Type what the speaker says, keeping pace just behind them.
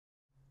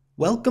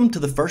Welcome to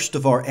the first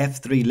of our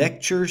F3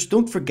 lectures.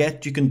 Don't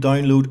forget you can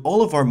download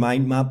all of our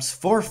mind maps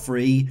for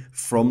free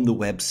from the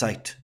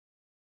website.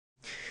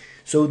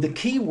 So the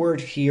key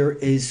word here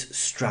is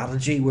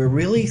strategy. We're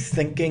really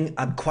thinking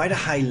at quite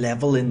a high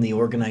level in the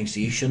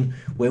organisation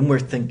when we're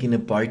thinking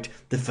about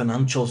the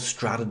financial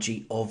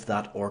strategy of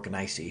that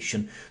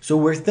organisation. So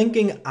we're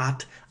thinking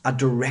at a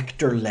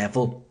director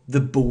level,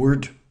 the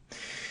board.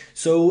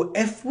 So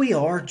if we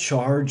are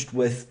charged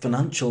with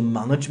financial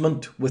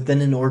management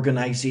within an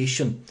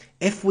organisation,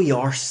 if we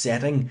are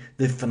setting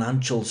the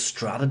financial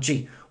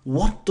strategy,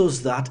 what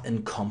does that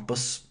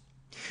encompass?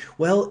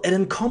 Well, it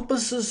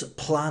encompasses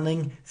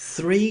planning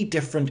three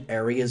different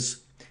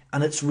areas,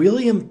 and it's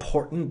really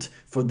important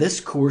for this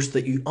course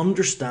that you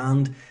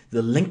understand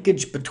the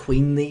linkage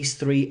between these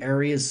three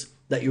areas,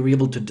 that you're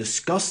able to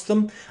discuss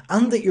them,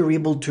 and that you're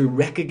able to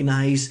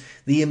recognise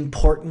the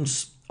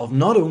importance of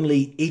not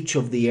only each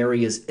of the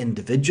areas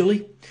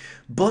individually,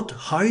 but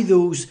how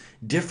those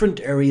different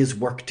areas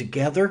work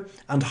together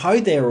and how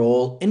they're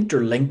all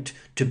interlinked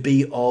to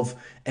be of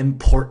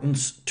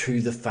importance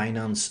to the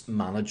finance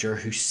manager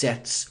who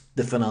sets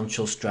the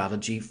financial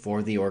strategy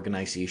for the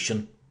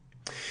organisation.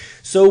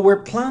 So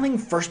we're planning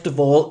first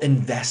of all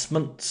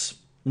investments.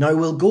 Now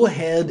we'll go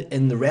ahead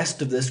in the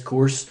rest of this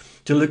course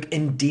to look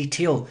in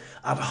detail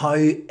at how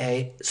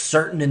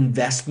certain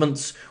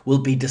investments will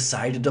be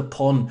decided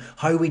upon,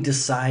 how we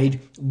decide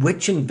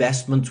which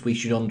investments we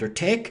should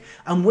undertake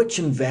and which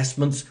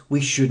investments we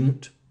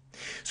shouldn't.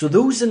 So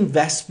those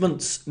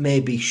investments may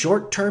be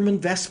short-term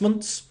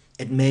investments.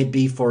 It may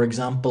be, for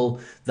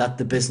example, that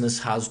the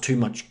business has too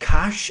much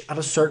cash at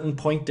a certain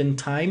point in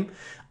time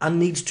and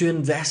needs to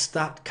invest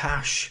that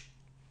cash.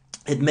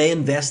 It may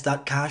invest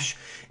that cash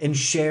in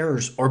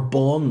shares or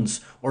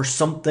bonds or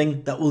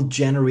something that will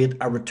generate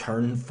a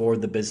return for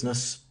the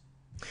business.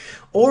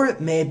 Or it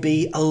may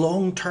be a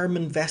long-term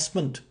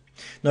investment.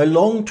 Now,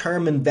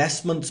 long-term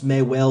investments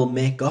may well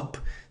make up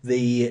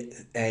the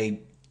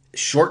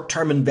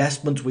short-term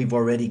investments we've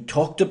already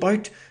talked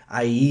about,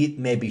 i.e.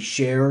 maybe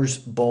shares,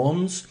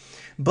 bonds.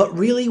 But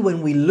really,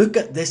 when we look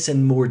at this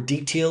in more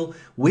detail,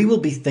 we will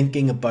be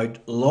thinking about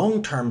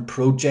long-term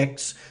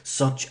projects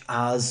such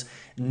as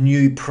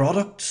new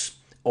products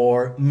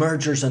or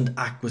mergers and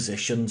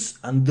acquisitions,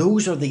 and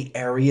those are the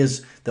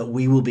areas that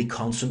we will be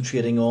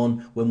concentrating on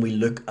when we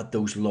look at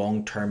those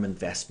long-term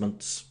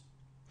investments.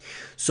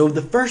 So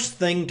the first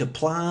thing to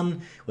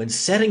plan when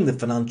setting the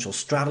financial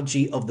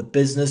strategy of the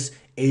business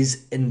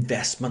is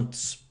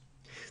investments.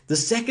 The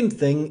second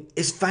thing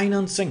is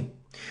financing.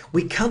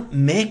 We can't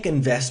make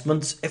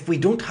investments if we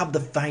don't have the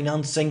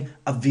financing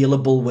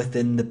available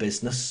within the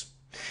business.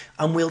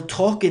 And we'll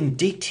talk in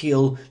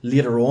detail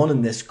later on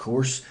in this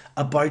course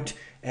about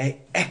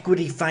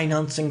equity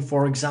financing,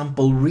 for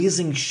example,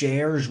 raising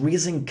shares,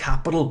 raising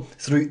capital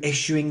through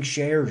issuing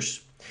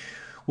shares.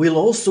 We'll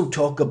also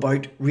talk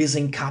about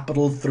raising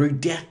capital through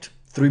debt,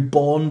 through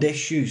bond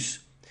issues.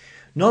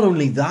 Not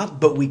only that,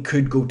 but we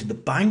could go to the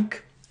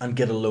bank and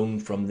get a loan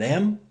from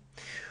them.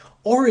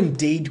 Or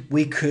indeed,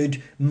 we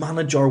could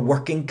manage our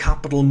working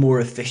capital more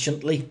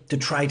efficiently to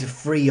try to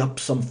free up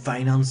some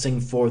financing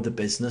for the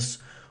business.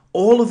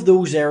 All of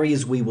those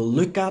areas we will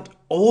look at,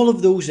 all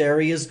of those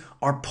areas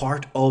are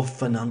part of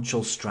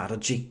financial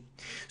strategy.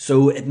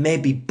 So it may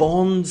be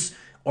bonds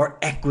or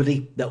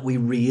equity that we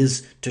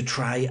raise to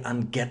try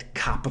and get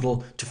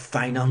capital to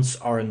finance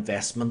our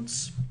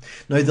investments.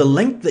 Now, the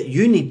link that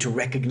you need to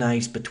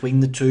recognise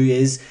between the two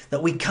is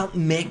that we can't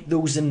make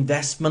those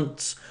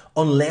investments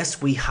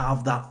unless we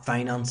have that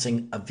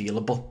financing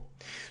available.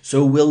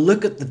 So we'll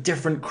look at the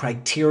different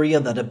criteria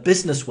that a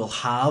business will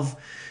have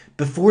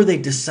before they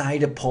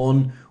decide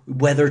upon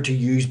whether to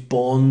use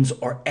bonds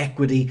or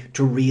equity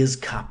to raise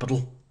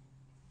capital.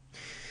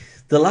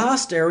 The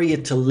last area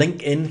to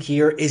link in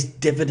here is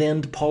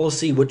dividend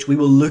policy, which we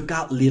will look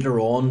at later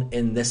on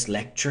in this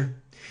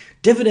lecture.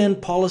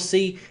 Dividend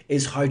policy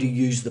is how to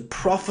use the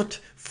profit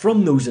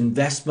from those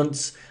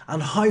investments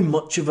and how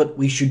much of it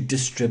we should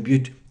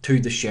distribute to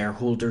the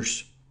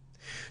shareholders.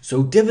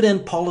 So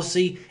dividend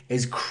policy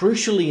is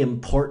crucially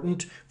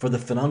important for the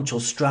financial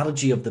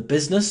strategy of the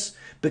business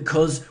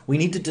because we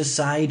need to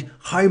decide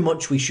how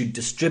much we should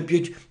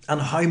distribute and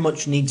how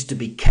much needs to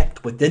be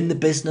kept within the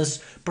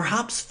business,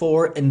 perhaps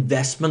for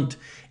investment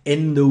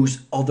in those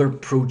other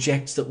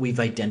projects that we've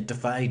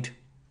identified.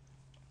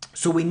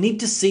 So we need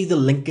to see the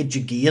linkage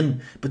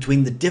again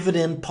between the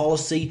dividend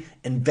policy,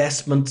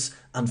 investments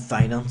and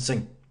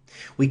financing.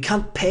 We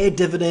can't pay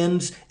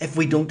dividends if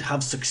we don't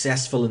have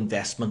successful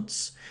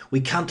investments. We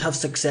can't have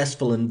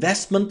successful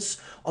investments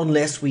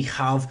unless we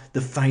have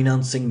the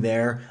financing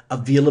there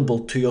available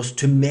to us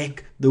to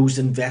make those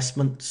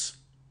investments.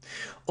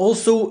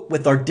 Also,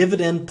 with our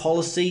dividend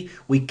policy,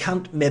 we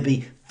can't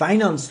maybe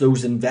finance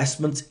those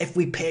investments if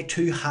we pay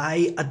too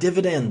high a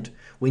dividend.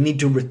 We need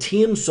to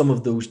retain some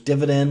of those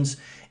dividends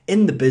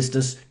in the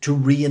business to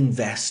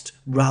reinvest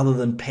rather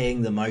than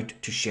paying them out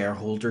to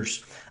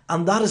shareholders.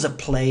 And that is a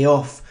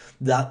playoff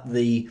that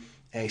the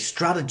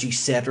strategy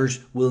setters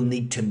will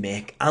need to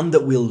make and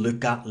that we'll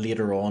look at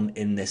later on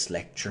in this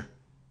lecture.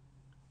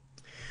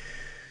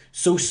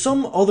 So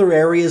some other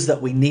areas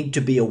that we need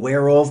to be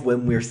aware of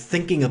when we're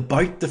thinking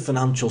about the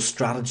financial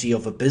strategy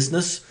of a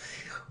business: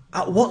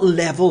 at what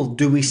level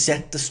do we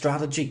set the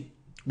strategy?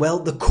 Well,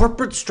 the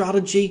corporate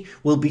strategy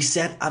will be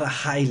set at a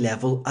high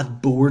level,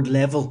 at board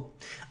level.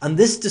 And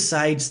this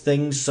decides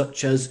things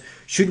such as,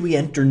 should we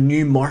enter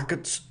new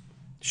markets?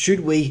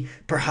 Should we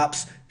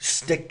perhaps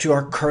stick to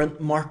our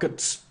current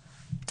markets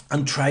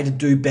and try to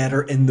do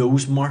better in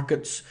those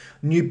markets?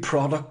 New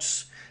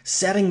products.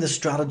 Setting the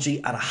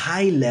strategy at a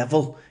high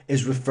level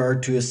is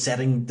referred to as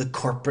setting the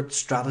corporate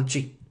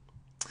strategy.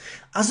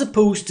 As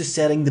opposed to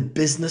setting the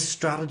business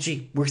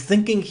strategy, we're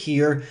thinking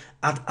here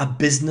at a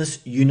business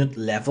unit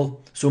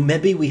level. So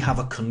maybe we have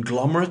a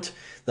conglomerate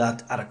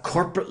that at a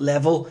corporate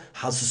level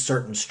has a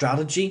certain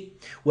strategy.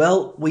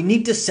 Well, we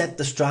need to set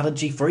the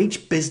strategy for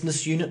each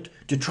business unit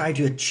to try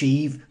to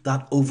achieve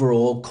that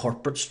overall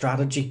corporate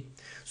strategy.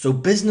 So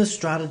business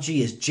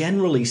strategy is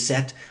generally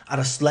set at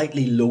a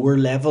slightly lower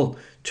level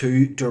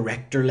to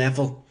director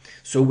level.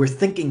 So we're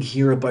thinking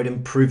here about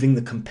improving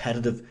the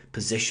competitive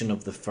position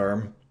of the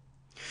firm.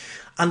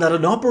 And at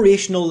an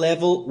operational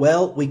level,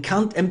 well, we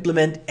can't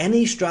implement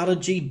any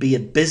strategy, be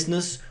it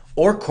business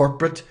or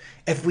corporate,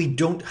 if we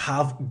don't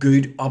have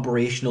good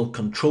operational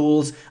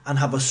controls and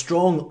have a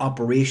strong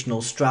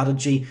operational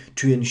strategy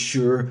to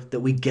ensure that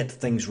we get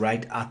things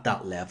right at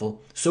that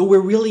level. So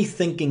we're really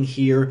thinking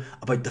here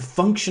about the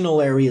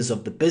functional areas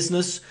of the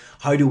business.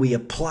 How do we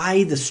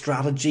apply the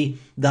strategy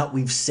that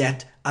we've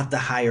set at the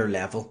higher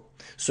level?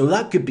 So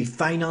that could be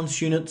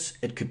finance units,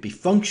 it could be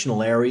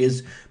functional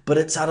areas, but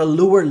it's at a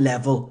lower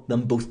level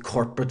than both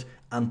corporate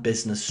and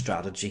business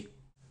strategy.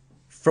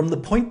 From the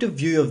point of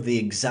view of the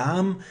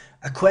exam,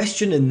 a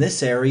question in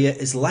this area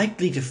is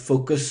likely to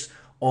focus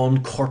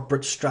on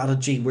corporate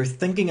strategy. We're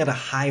thinking at a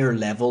higher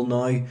level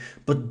now,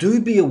 but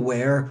do be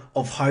aware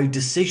of how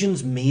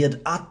decisions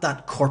made at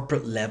that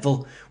corporate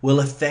level will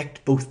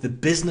affect both the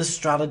business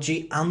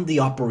strategy and the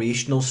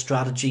operational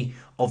strategy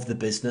of the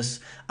business.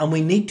 And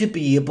we need to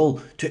be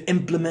able to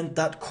implement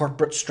that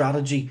corporate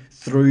strategy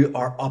through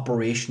our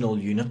operational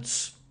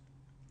units.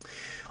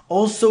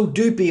 Also,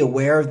 do be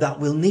aware that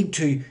we'll need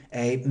to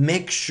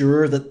make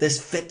sure that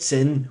this fits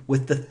in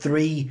with the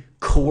three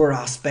core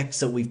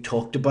aspects that we've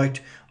talked about: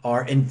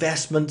 our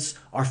investments,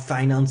 our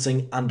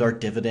financing, and our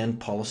dividend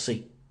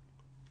policy.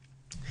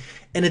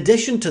 In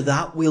addition to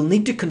that, we'll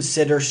need to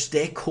consider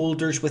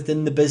stakeholders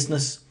within the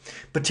business,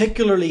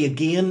 particularly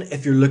again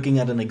if you're looking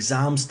at an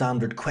exam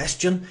standard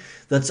question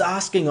that's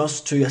asking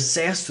us to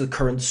assess the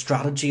current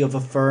strategy of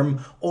a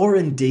firm, or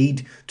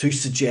indeed to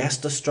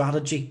suggest a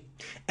strategy.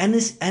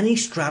 Any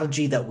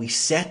strategy that we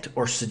set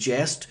or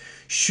suggest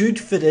should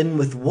fit in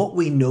with what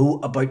we know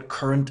about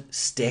current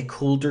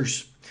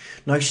stakeholders.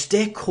 Now,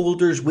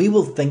 stakeholders we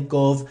will think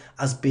of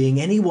as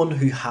being anyone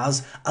who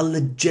has a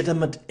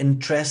legitimate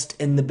interest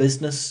in the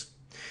business.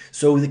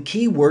 So the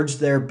key words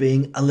there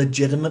being a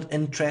legitimate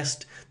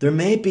interest. There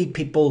may be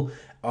people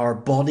or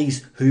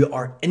bodies who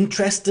are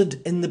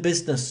interested in the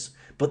business,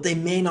 but they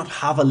may not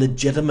have a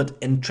legitimate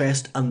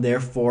interest and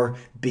therefore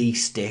be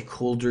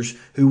stakeholders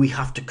who we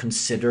have to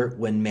consider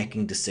when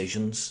making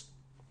decisions.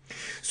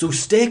 So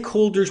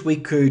stakeholders we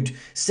could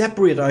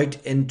separate out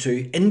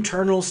into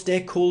internal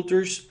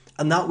stakeholders,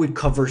 and that would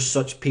cover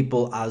such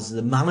people as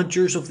the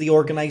managers of the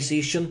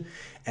organisation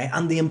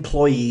and the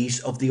employees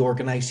of the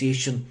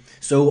organisation.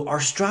 So our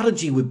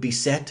strategy would be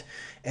set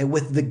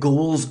with the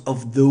goals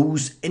of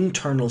those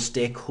internal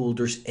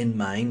stakeholders in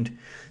mind.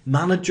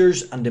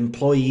 Managers and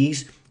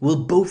employees will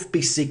both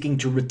be seeking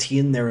to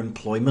retain their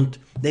employment.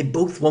 They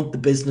both want the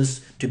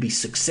business to be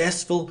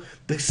successful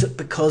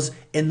because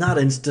in that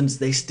instance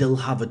they still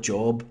have a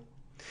job.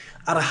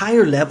 At a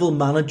higher level,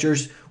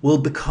 managers will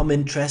become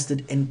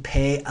interested in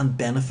pay and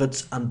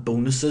benefits and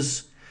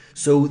bonuses.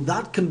 So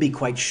that can be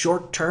quite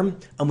short term,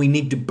 and we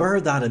need to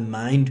bear that in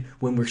mind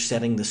when we're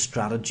setting the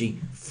strategy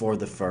for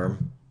the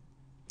firm.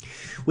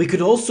 We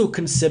could also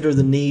consider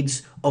the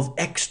needs of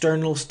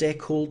external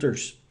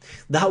stakeholders.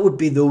 That would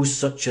be those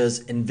such as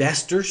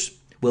investors.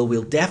 Well,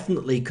 we'll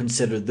definitely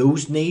consider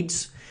those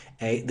needs.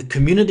 The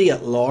community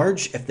at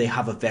large, if they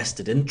have a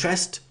vested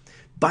interest.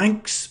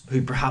 Banks,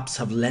 who perhaps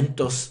have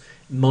lent us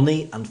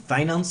money and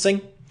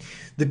financing.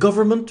 The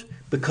government,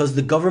 because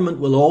the government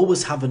will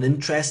always have an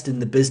interest in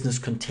the business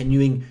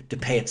continuing to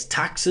pay its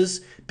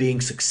taxes,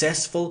 being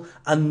successful,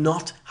 and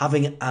not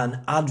having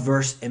an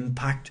adverse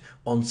impact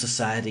on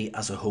society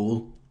as a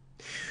whole.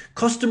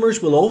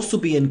 Customers will also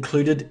be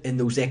included in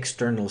those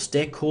external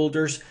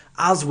stakeholders,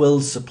 as will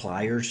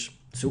suppliers.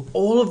 So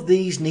all of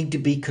these need to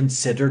be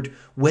considered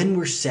when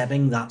we're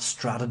setting that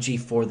strategy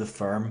for the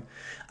firm.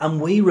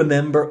 And we,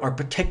 remember, are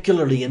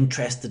particularly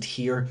interested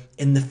here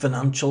in the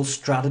financial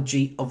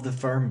strategy of the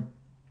firm.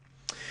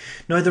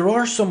 Now, there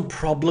are some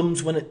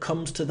problems when it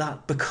comes to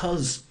that,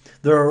 because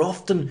there are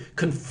often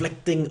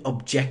conflicting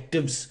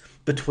objectives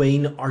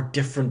between our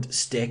different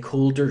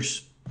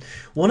stakeholders.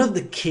 One of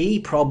the key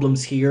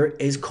problems here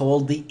is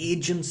called the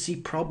agency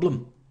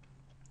problem.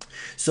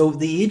 So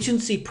the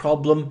agency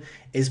problem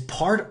is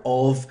part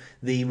of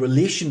the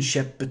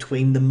relationship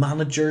between the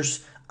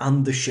managers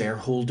and the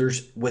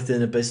shareholders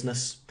within a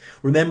business.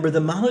 Remember,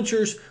 the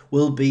managers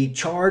will be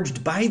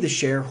charged by the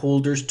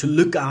shareholders to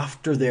look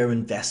after their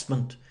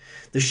investment.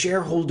 The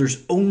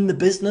shareholders own the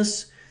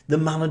business, the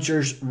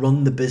managers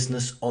run the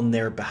business on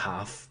their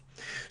behalf.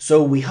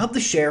 So we have the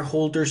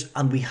shareholders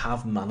and we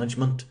have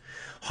management.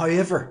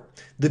 However,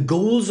 the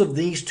goals of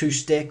these two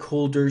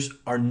stakeholders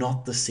are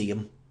not the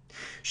same.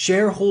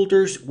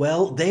 Shareholders,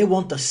 well, they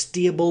want a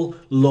stable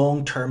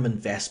long-term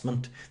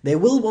investment. They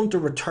will want a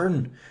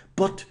return,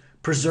 but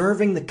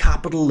preserving the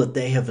capital that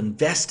they have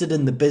invested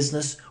in the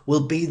business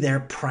will be their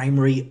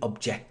primary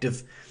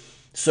objective.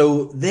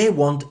 So they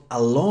want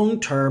a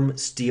long-term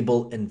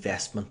stable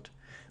investment.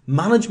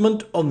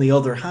 Management, on the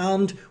other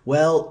hand,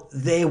 well,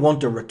 they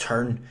want a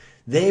return.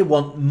 They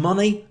want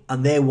money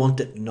and they want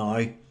it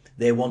now.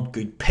 They want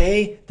good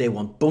pay, they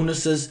want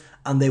bonuses,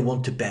 and they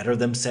want to better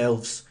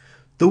themselves.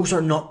 Those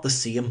are not the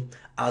same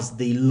as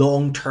the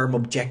long-term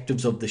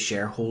objectives of the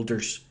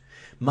shareholders.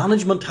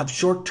 Management have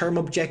short-term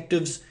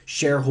objectives,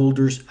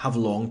 shareholders have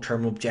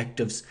long-term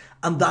objectives,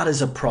 and that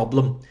is a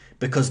problem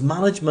because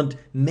management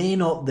may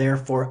not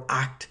therefore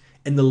act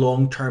in the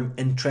long-term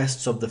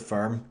interests of the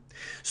firm.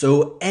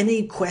 So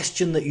any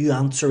question that you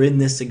answer in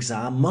this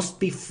exam must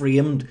be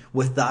framed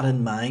with that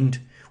in mind.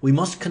 We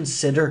must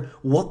consider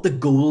what the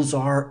goals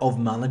are of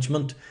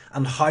management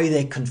and how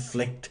they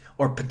conflict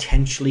or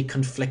potentially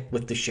conflict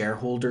with the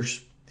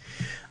shareholders.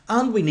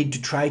 And we need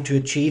to try to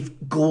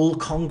achieve goal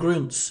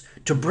congruence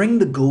to bring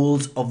the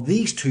goals of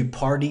these two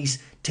parties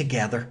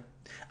together.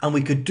 And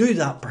we could do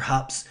that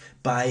perhaps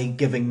by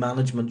giving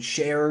management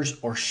shares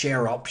or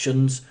share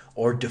options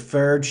or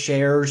deferred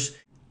shares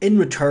in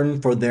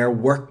return for their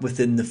work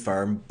within the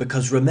firm.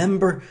 Because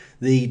remember,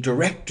 the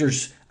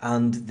directors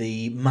and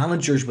the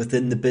managers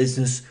within the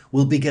business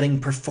will be getting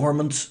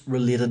performance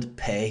related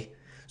pay.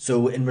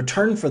 So in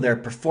return for their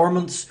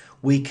performance,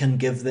 we can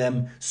give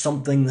them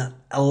something that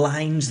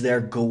aligns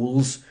their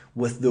goals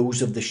with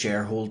those of the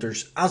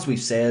shareholders, as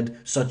we've said,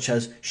 such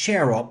as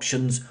share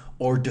options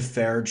or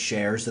deferred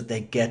shares that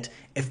they get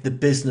if the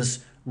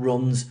business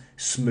runs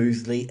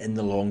smoothly in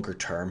the longer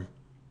term.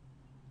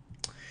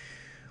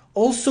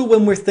 Also,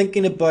 when we're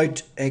thinking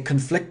about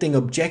conflicting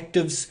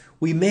objectives,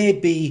 we may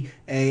be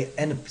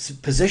in a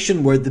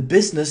position where the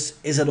business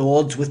is at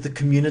odds with the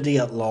community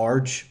at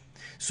large.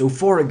 So,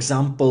 for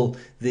example,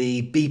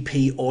 the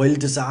BP oil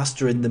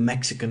disaster in the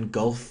Mexican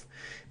Gulf.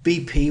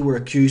 BP were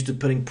accused of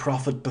putting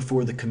profit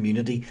before the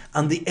community,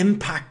 and the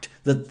impact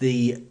that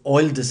the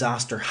oil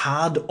disaster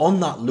had on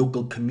that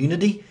local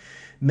community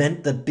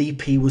meant that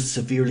BP was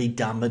severely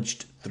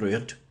damaged through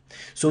it.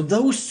 So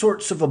those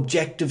sorts of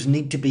objectives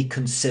need to be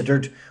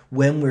considered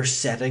when we're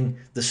setting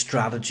the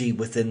strategy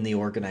within the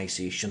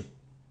organisation.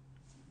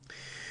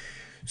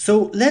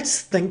 So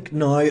let's think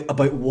now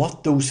about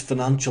what those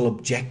financial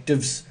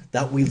objectives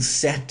that we'll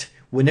set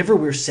whenever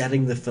we're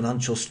setting the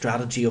financial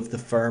strategy of the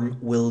firm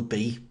will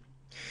be.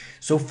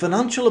 So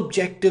financial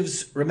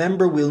objectives,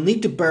 remember, we'll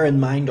need to bear in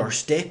mind our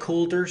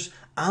stakeholders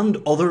and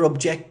other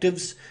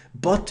objectives,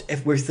 but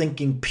if we're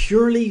thinking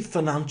purely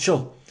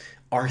financial,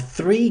 our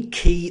three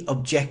key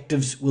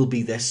objectives will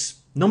be this.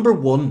 Number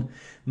one,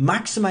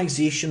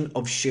 maximisation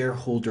of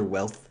shareholder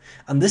wealth.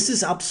 And this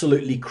is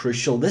absolutely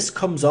crucial. This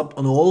comes up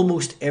on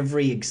almost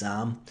every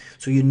exam,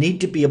 so you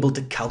need to be able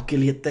to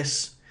calculate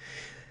this.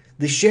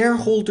 The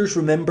shareholders,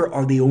 remember,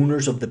 are the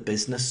owners of the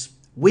business.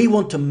 We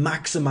want to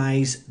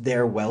maximise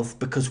their wealth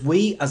because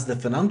we, as the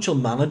financial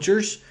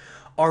managers,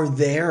 are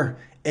there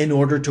in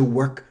order to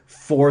work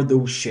for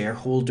those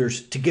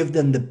shareholders to give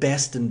them the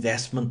best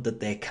investment that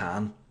they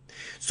can.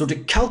 So to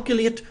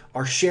calculate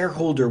our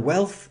shareholder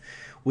wealth,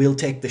 we'll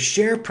take the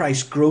share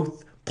price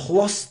growth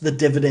plus the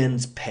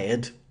dividends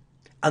paid.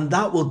 And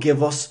that will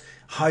give us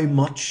how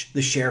much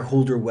the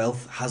shareholder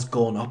wealth has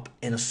gone up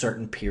in a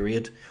certain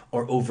period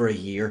or over a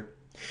year.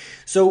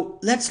 So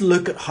let's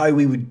look at how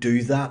we would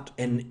do that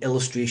in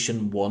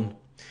illustration 1.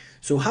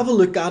 So have a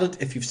look at it.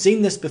 If you've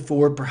seen this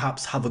before,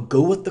 perhaps have a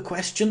go at the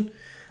question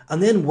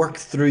and then work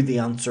through the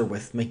answer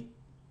with me.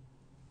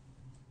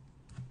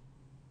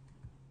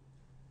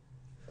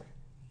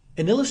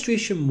 In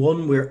illustration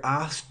 1, we're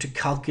asked to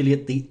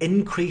calculate the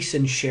increase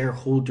in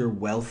shareholder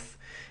wealth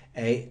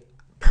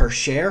per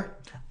share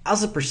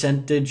as a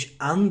percentage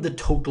and the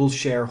total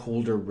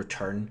shareholder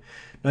return.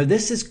 Now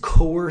this is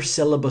core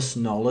syllabus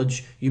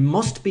knowledge. You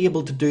must be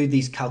able to do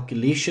these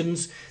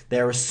calculations.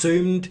 They're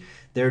assumed.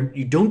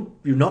 You're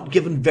not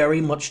given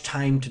very much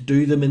time to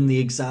do them in the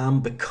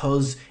exam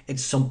because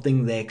it's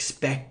something they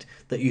expect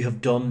that you have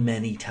done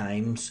many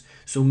times.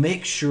 So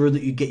make sure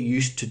that you get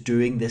used to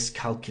doing this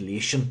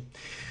calculation.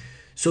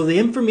 So the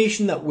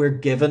information that we're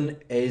given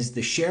is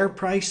the share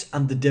price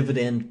and the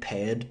dividend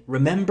paid.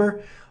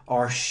 Remember,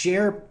 our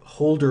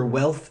shareholder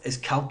wealth is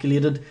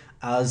calculated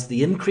as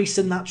the increase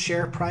in that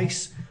share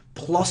price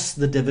plus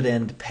the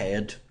dividend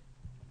paid.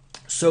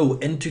 So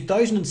in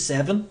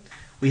 2007,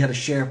 we had a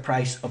share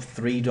price of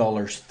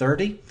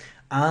 $3.30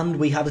 and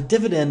we had a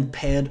dividend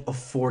paid of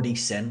 40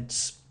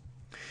 cents.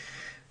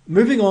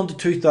 Moving on to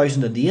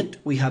 2008,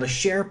 we had a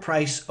share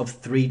price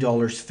of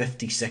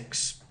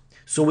 $3.56.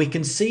 So we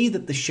can see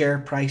that the share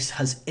price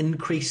has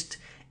increased.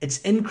 It's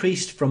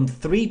increased from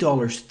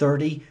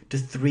 $3.30 to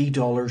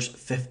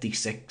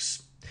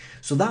 $3.56.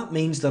 So that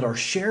means that our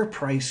share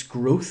price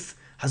growth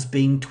has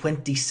been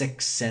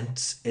 26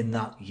 cents in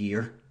that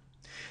year.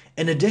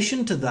 In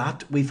addition to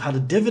that, we've had a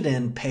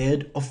dividend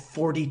paid of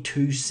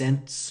 42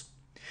 cents.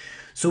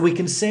 So we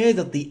can say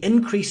that the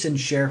increase in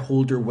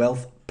shareholder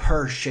wealth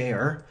per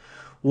share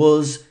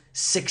was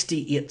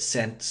 68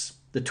 cents.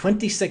 The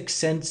 26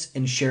 cents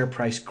in share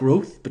price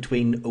growth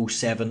between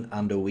 07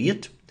 and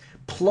 08,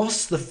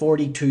 plus the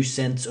 42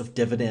 cents of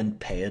dividend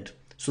paid.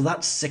 So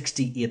that's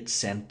 68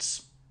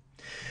 cents.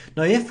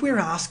 Now, if we're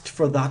asked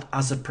for that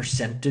as a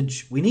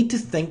percentage, we need to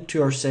think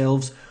to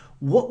ourselves,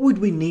 what would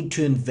we need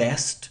to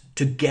invest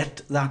to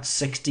get that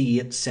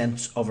 68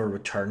 cents of a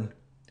return?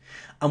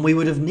 And we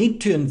would have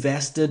need to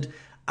invested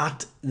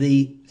at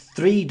the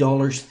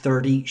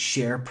 $3.30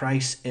 share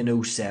price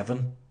in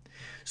 07.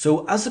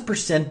 So as a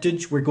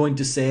percentage, we're going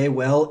to say,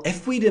 well,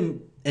 if we'd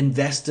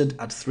invested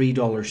at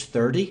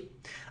 $3.30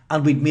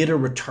 and we'd made a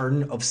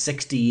return of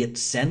 68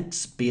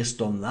 cents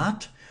based on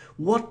that,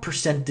 what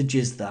percentage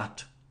is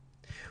that?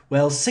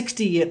 Well,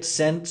 68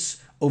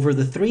 cents over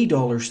the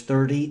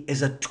 $3.30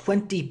 is a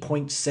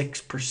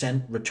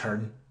 20.6%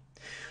 return.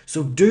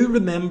 So do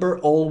remember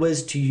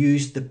always to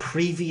use the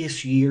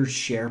previous year's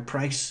share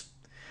price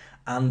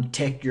and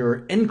take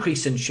your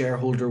increase in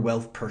shareholder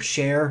wealth per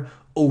share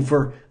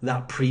over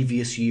that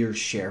previous year's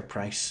share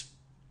price.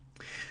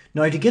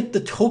 Now, to get the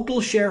total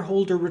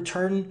shareholder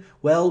return,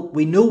 well,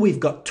 we know we've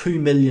got 2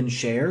 million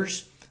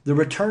shares. The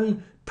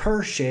return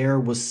per share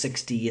was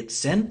 68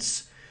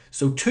 cents.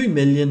 So 2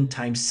 million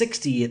times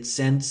 68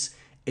 cents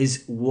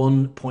is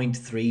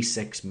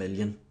 1.36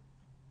 million.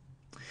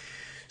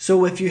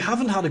 So if you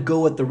haven't had a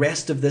go at the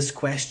rest of this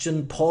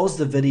question, pause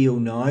the video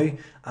now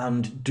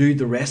and do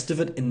the rest of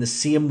it in the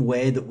same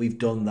way that we've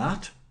done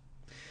that.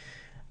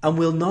 And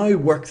we'll now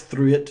work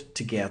through it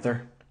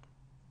together.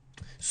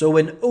 So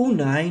in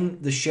 09,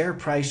 the share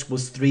price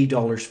was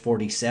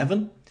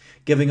 $3.47,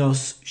 giving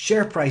us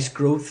share price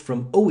growth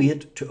from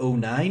 08 to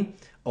 09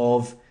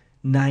 of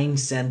 9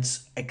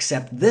 cents,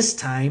 except this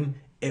time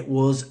it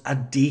was a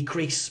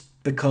decrease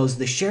because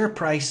the share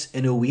price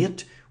in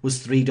 08 was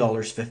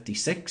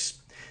 $3.56.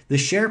 The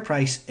share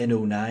price in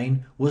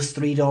 09 was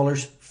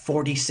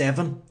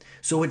 $3.47.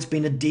 So it's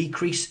been a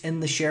decrease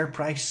in the share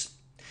price.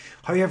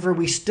 However,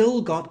 we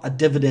still got a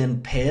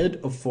dividend paid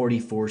of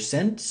 44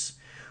 cents,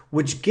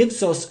 which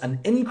gives us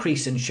an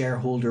increase in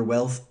shareholder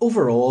wealth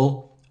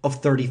overall of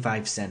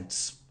 35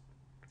 cents.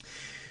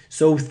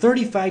 So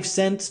 35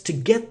 cents, to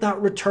get that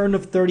return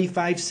of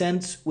 35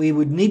 cents, we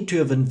would need to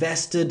have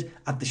invested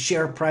at the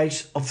share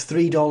price of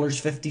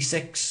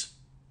 $3.56.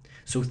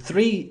 So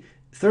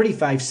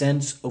 35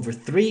 cents over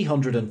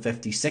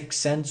 356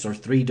 cents or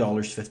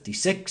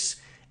 $3.56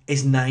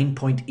 is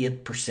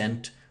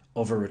 9.8%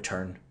 of a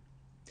return.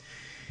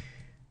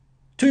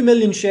 2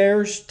 million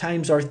shares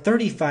times our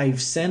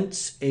 35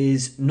 cents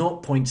is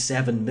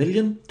 0.7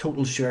 million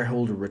total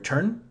shareholder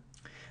return.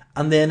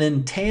 And then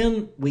in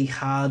 10, we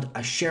had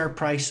a share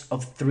price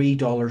of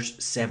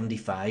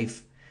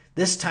 $3.75.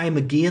 This time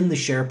again, the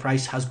share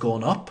price has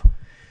gone up.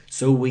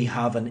 So we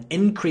have an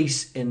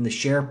increase in the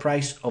share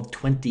price of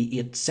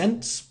 28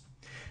 cents,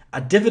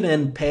 a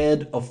dividend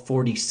paid of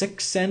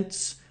 46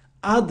 cents.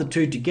 Add the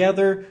two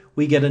together,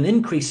 we get an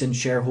increase in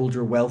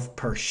shareholder wealth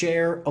per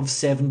share of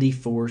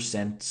 74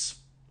 cents.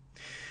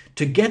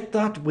 To get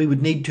that, we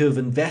would need to have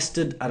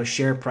invested at a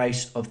share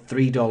price of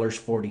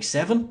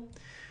 $3.47.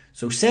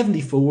 So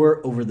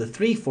 74 over the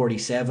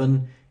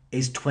 347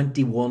 is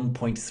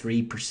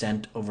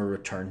 21.3% of a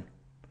return.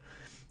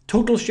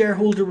 Total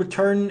shareholder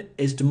return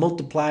is to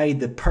multiply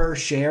the per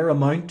share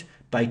amount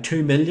by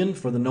 2 million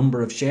for the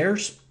number of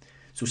shares.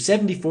 So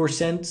 74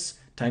 cents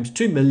times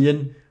 2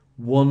 million,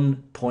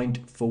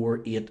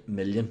 1.48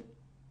 million.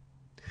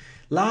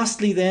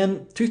 Lastly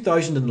then,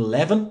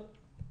 2011,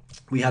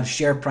 we had a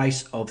share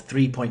price of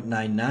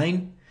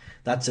 3.99.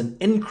 That's an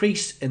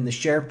increase in the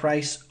share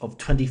price of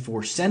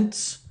 24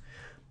 cents.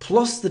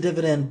 Plus the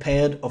dividend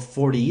paid of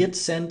 48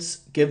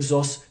 cents gives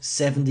us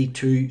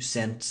 72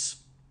 cents.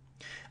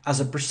 As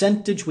a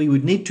percentage, we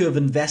would need to have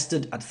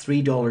invested at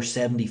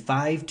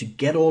 $3.75 to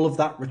get all of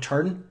that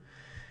return.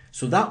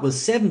 So that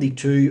was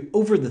 72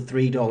 over the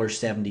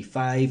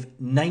 $3.75,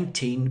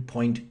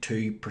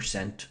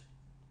 19.2%.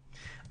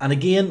 And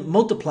again,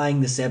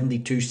 multiplying the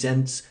 72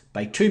 cents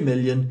by 2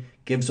 million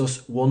gives us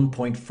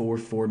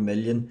 1.44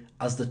 million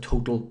as the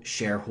total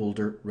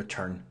shareholder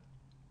return.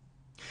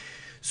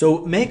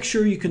 So make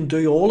sure you can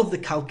do all of the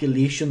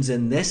calculations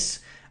in this,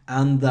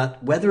 and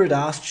that whether it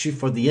asks you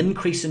for the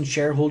increase in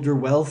shareholder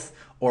wealth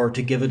or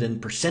to give it in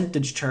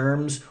percentage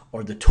terms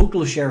or the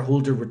total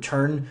shareholder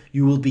return,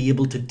 you will be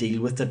able to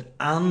deal with it,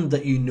 and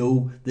that you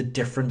know the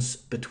difference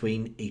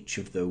between each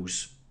of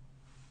those.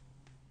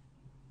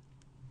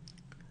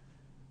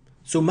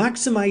 So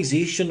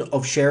maximization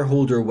of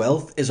shareholder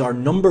wealth is our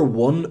number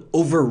one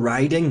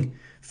overriding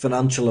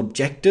financial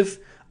objective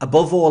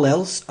above all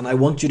else, and I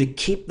want you to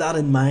keep that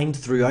in mind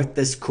throughout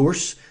this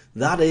course,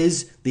 That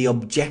is the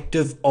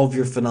objective of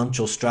your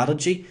financial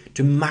strategy,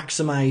 to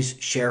maximize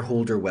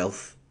shareholder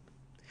wealth.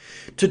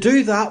 To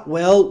do that,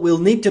 well, we'll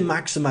need to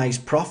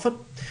maximize profit,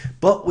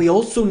 but we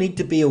also need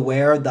to be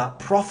aware that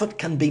profit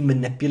can be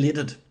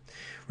manipulated.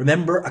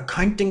 Remember,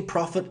 accounting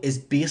profit is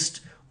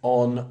based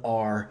on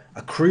our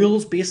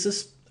accruals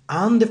basis,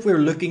 and if we're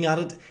looking at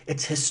it,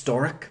 it's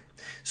historic.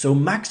 So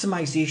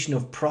maximization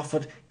of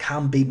profit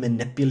can be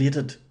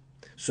manipulated.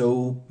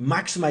 So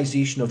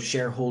maximization of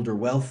shareholder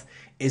wealth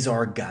is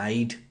our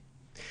guide.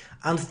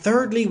 And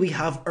thirdly, we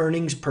have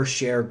earnings per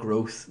share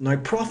growth. Now,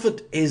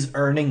 profit is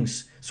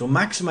earnings. So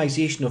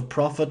maximization of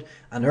profit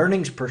and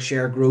earnings per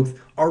share growth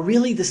are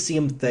really the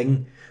same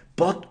thing,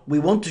 but we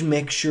want to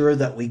make sure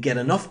that we get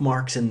enough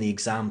marks in the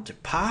exam to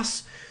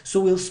pass. So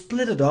we'll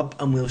split it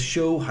up and we'll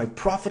show how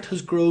profit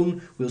has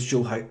grown. We'll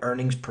show how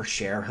earnings per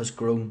share has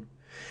grown.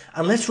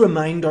 And let's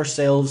remind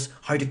ourselves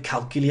how to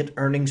calculate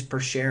earnings per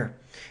share.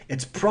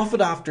 It's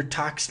profit after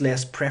tax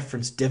less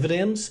preference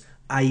dividends,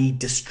 i.e.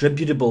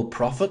 distributable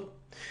profit,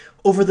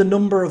 over the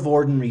number of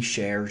ordinary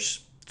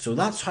shares. So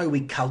that's how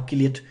we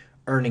calculate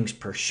earnings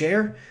per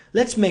share.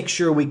 Let's make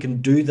sure we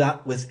can do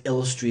that with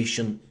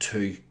illustration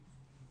 2.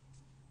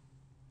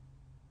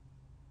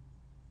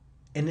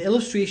 In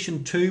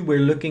illustration 2, we're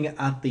looking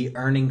at the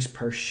earnings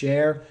per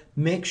share.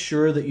 Make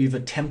sure that you've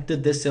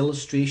attempted this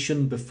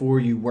illustration before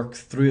you work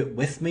through it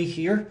with me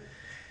here.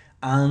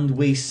 And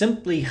we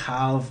simply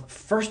have,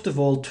 first of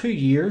all, 2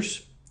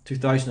 years,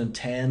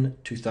 2010,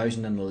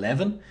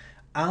 2011,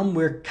 and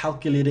we're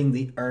calculating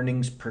the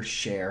earnings per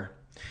share.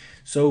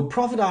 So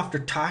profit after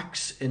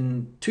tax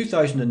in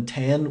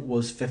 2010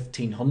 was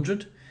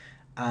 1,500,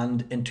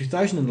 and in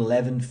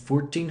 2011,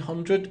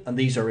 1,400, and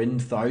these are in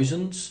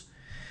thousands.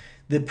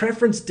 The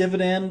preference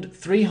dividend,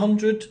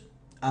 300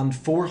 and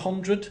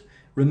 400.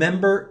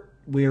 Remember,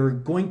 we're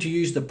going to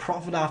use the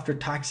profit after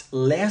tax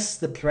less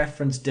the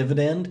preference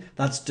dividend.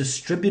 That's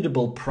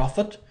distributable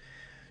profit.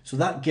 So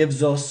that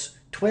gives us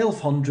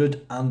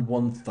 1,200 and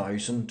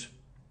 1,000.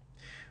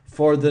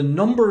 For the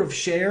number of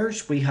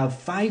shares, we have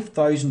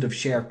 5,000 of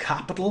share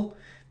capital.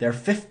 They're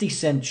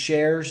 50-cent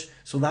shares,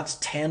 so that's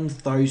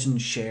 10,000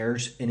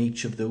 shares in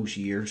each of those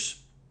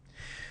years.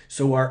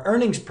 So our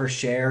earnings per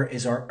share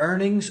is our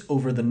earnings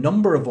over the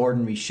number of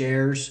ordinary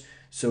shares.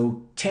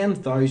 So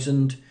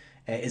 10,000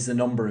 is the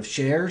number of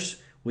shares.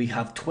 We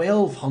have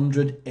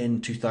 1,200 in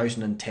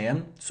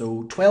 2010. So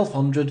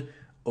 1,200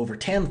 over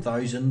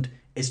 10,000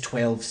 is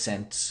 12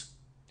 cents.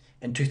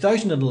 In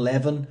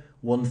 2011,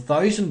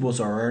 1,000 was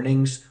our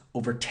earnings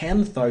over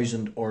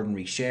 10,000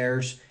 ordinary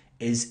shares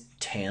is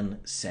 10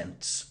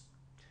 cents.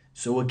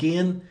 So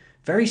again,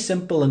 very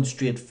simple and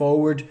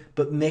straightforward,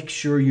 but make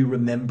sure you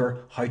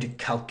remember how to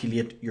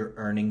calculate your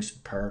earnings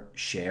per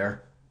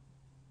share.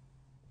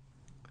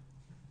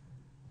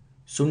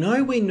 So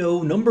now we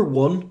know, number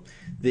one,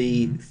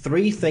 the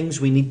 3 things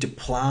we need to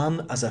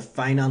plan as a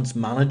finance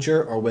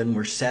manager or when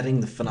we're setting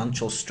the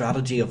financial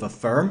strategy of a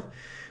firm.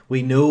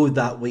 We know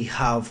that we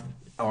have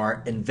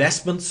our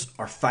investments,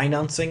 our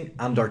financing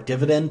and our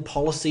dividend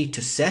policy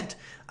to set,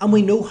 and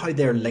we know how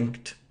they're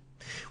linked.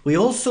 We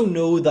also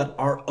know that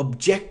our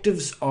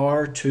objectives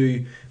are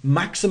to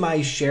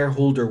maximize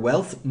shareholder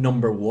wealth,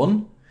 number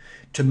 1,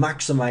 to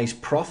maximize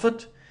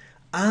profit,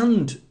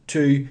 and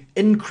to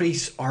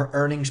increase our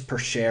earnings per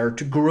share,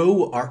 to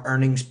grow our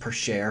earnings per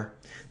share.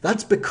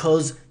 That's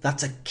because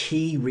that's a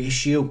key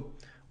ratio.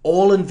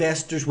 All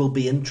investors will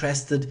be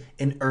interested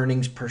in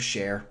earnings per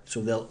share,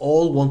 so they'll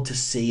all want to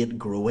see it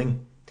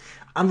growing.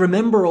 And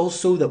remember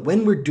also that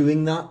when we're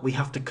doing that, we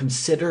have to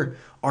consider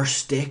our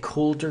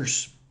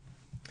stakeholders.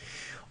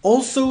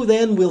 Also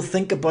then we'll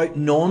think about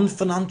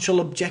non-financial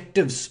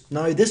objectives.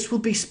 Now this will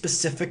be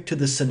specific to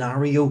the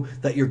scenario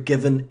that you're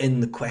given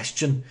in the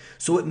question.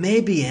 So it may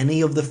be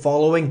any of the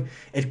following.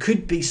 It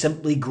could be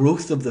simply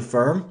growth of the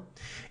firm.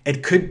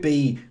 It could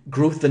be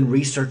growth in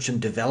research and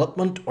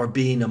development or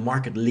being a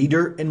market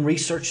leader in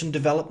research and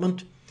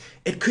development.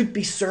 It could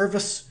be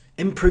service,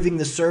 improving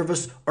the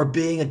service or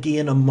being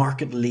again a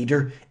market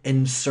leader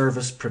in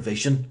service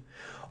provision.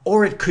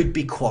 Or it could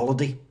be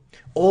quality.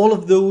 All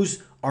of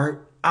those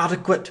are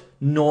adequate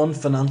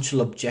non-financial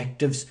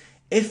objectives.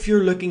 If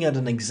you're looking at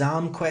an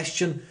exam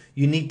question,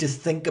 you need to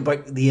think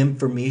about the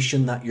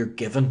information that you're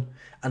given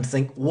and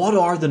think, what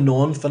are the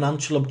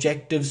non-financial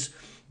objectives?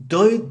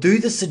 Do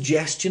the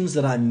suggestions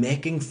that I'm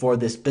making for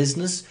this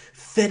business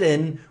fit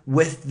in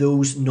with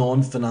those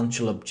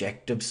non-financial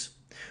objectives?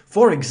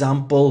 For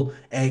example,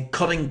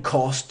 cutting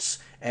costs,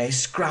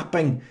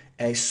 scrapping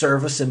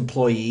service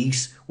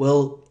employees.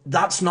 Well,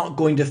 that's not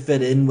going to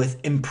fit in with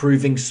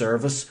improving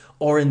service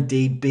or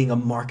indeed being a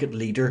market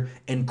leader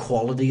in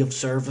quality of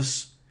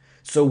service.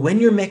 So when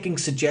you're making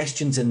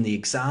suggestions in the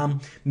exam,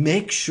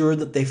 make sure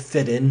that they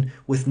fit in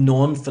with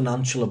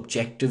non-financial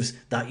objectives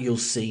that you'll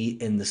see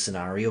in the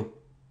scenario.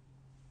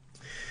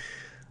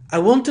 I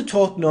want to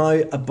talk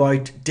now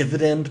about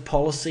dividend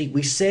policy.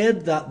 We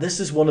said that this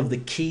is one of the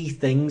key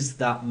things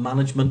that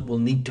management will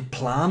need to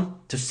plan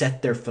to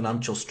set their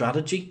financial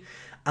strategy.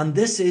 And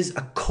this is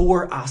a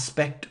core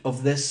aspect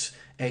of this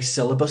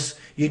syllabus,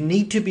 you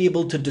need to be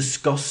able to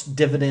discuss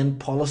dividend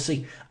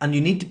policy, and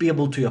you need to be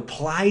able to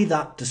apply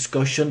that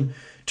discussion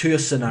to a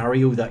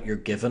scenario that you're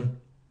given.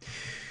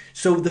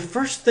 So the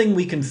first thing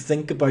we can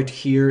think about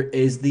here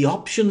is the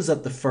options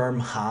that the firm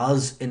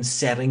has in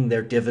setting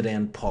their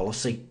dividend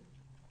policy.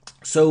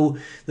 So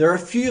there are a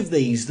few of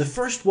these. The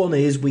first one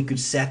is we could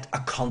set a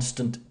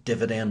constant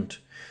dividend.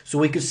 So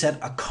we could set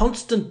a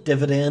constant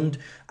dividend,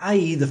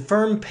 i.e. the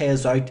firm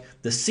pays out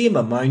the same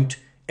amount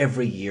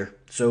every year.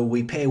 So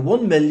we pay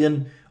 1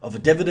 million of a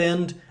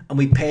dividend and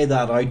we pay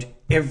that out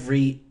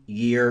every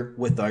year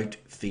without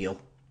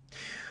fail.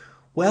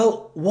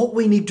 Well, what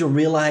we need to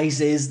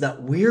realise is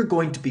that we're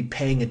going to be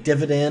paying a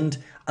dividend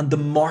and the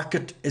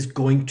market is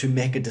going to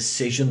make a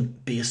decision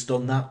based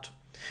on that.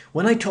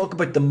 When I talk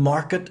about the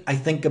market, I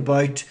think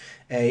about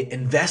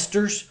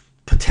investors,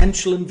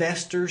 potential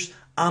investors,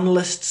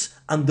 analysts,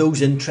 and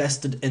those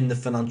interested in the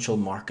financial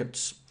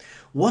markets.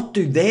 What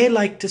do they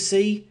like to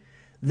see?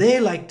 They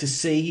like to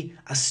see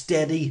a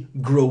steady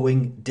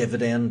growing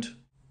dividend.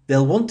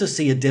 They'll want to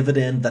see a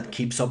dividend that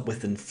keeps up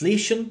with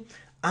inflation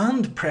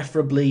and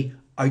preferably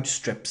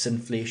outstrips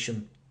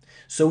inflation.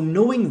 So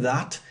knowing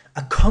that,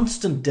 a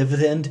constant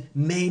dividend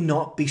may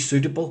not be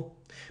suitable,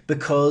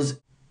 because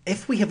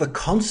if we have a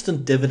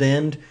constant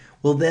dividend,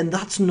 well then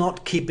that's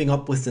not keeping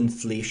up with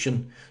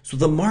inflation. So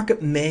the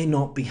market may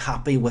not be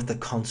happy with a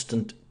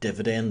constant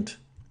dividend.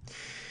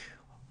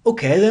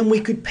 Okay, then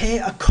we could pay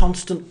a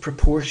constant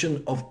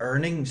proportion of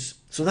earnings.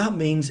 So that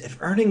means if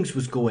earnings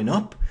was going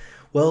up,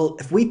 well,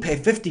 if we pay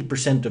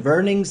 50% of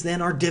earnings,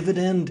 then our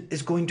dividend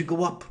is going to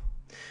go up.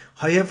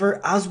 However,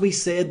 as we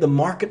said, the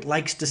market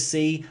likes to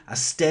see a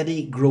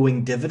steady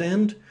growing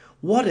dividend.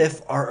 What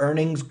if our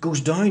earnings goes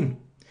down?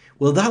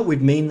 Well, that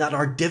would mean that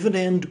our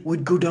dividend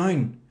would go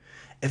down.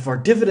 If our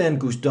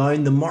dividend goes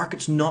down, the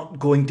market's not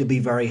going to be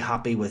very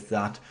happy with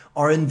that.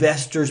 Our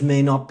investors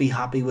may not be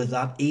happy with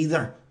that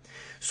either.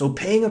 So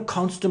paying a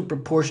constant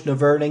proportion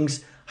of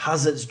earnings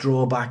has its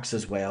drawbacks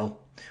as well.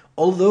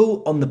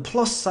 Although on the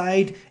plus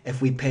side,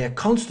 if we pay a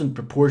constant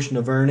proportion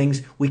of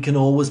earnings, we can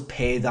always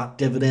pay that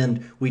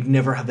dividend. We'd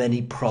never have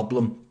any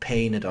problem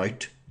paying it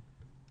out.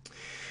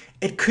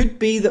 It could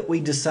be that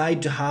we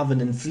decide to have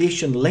an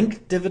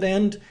inflation-linked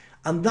dividend,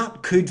 and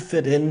that could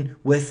fit in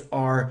with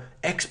our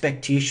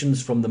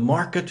expectations from the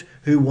market,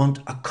 who want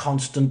a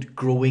constant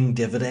growing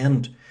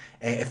dividend.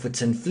 If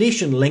it's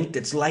inflation-linked,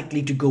 it's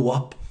likely to go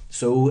up,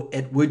 so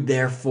it would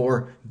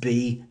therefore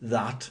be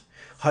that.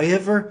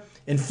 However,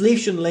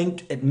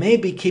 inflation-linked, it may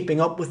be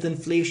keeping up with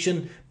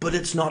inflation, but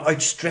it's not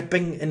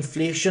outstripping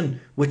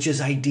inflation, which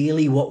is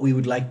ideally what we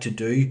would like to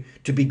do,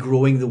 to be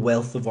growing the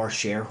wealth of our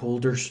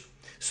shareholders.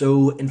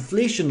 So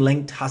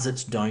inflation-linked has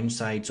its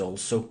downsides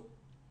also.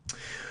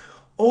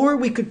 Or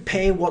we could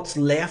pay what's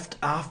left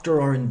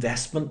after our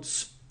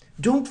investments.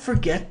 Don't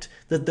forget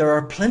that there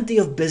are plenty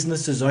of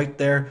businesses out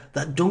there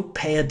that don't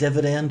pay a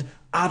dividend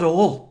at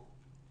all.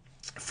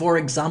 For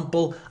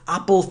example,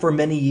 Apple for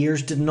many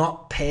years did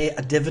not pay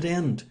a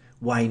dividend.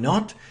 Why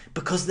not?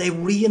 Because they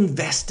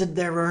reinvested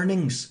their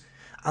earnings.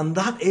 And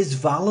that is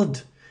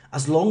valid.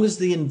 As long as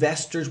the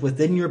investors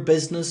within your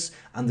business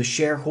and the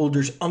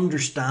shareholders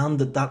understand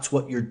that that's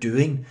what you're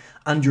doing,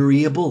 and you're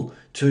able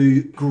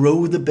to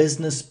grow the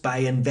business by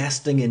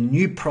investing in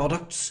new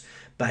products,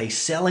 by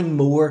selling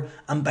more,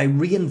 and by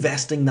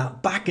reinvesting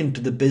that back into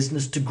the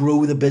business to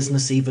grow the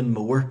business even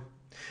more.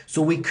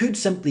 So we could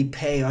simply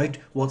pay out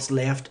what's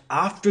left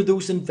after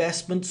those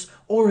investments,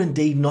 or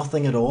indeed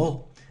nothing at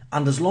all.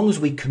 And as long as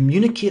we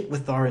communicate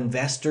with our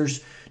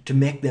investors to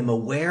make them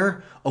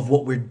aware of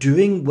what we're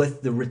doing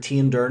with the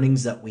retained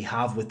earnings that we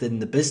have within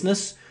the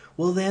business,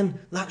 well then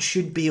that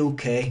should be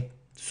okay.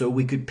 So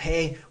we could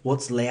pay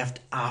what's left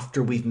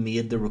after we've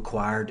made the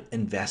required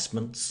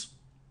investments.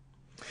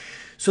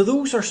 So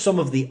those are some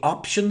of the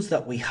options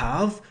that we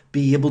have.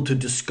 Be able to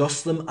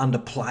discuss them and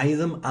apply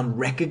them and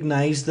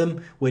recognize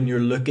them when you're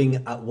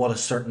looking at what a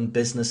certain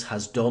business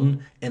has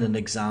done in an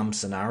exam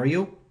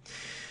scenario.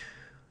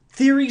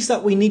 Theories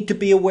that we need to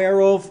be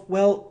aware of,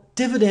 well,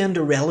 dividend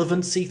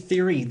irrelevancy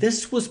theory.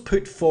 This was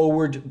put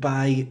forward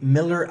by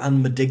Miller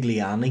and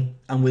Modigliani,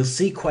 and we'll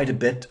see quite a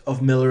bit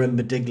of Miller and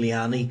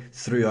Modigliani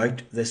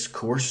throughout this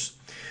course.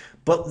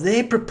 But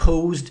they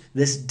proposed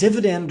this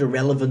dividend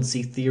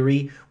irrelevancy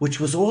theory, which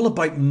was all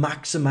about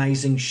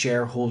maximizing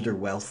shareholder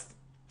wealth.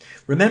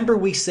 Remember,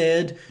 we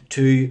said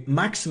to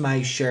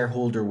maximize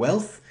shareholder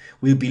wealth,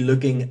 we'll be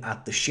looking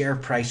at the share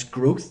price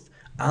growth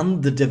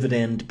and the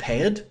dividend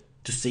paid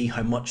to see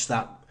how much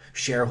that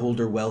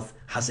shareholder wealth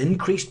has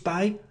increased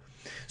by.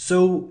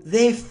 So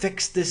they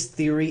fixed this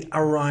theory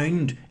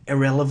around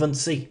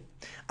irrelevancy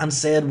and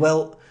said,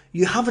 well,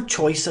 you have a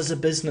choice as a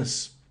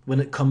business when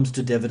it comes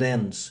to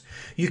dividends.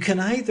 You can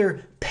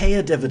either pay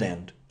a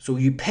dividend, so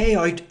you pay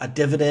out a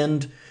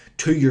dividend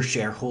to your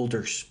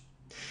shareholders.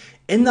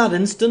 In that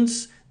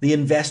instance, the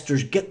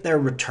investors get their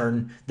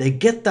return. They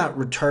get that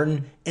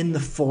return in the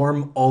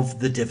form of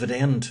the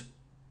dividend.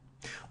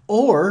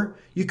 Or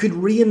you could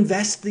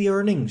reinvest the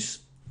earnings.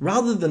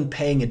 Rather than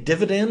paying a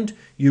dividend,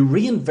 you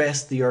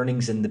reinvest the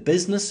earnings in the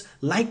business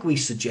like we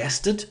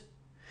suggested.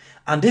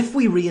 And if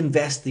we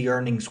reinvest the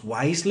earnings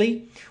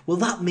wisely, well,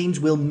 that means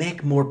we'll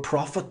make more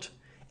profit.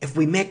 If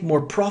we make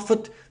more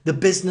profit, the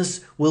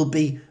business will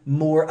be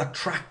more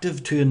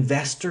attractive to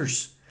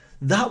investors.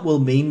 That will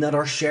mean that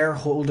our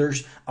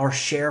shareholders, our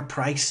share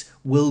price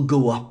will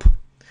go up.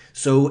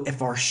 So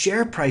if our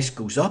share price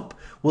goes up,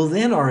 well,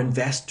 then our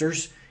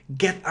investors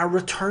get a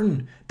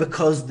return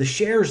because the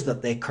shares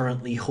that they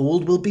currently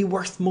hold will be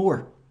worth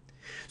more.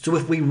 So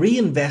if we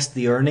reinvest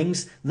the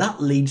earnings,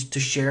 that leads to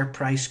share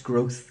price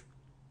growth.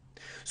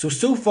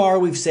 So far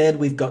we've said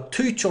we've got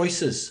two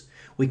choices.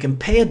 We can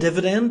pay a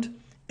dividend,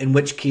 in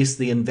which case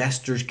the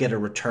investors get a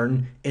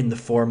return in the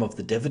form of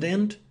the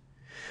dividend,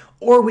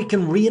 or we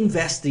can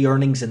reinvest the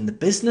earnings in the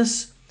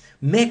business,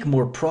 make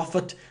more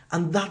profit,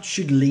 and that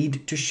should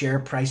lead to share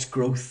price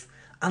growth,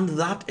 and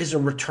that is a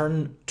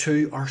return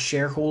to our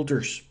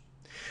shareholders.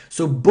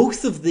 So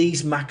both of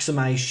these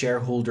maximize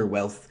shareholder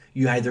wealth.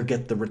 You either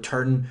get the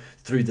return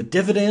through the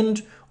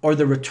dividend or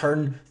the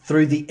return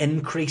through the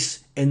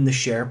increase in the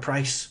share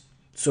price.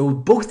 So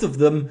both of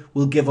them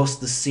will give us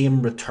the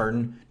same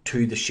return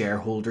to the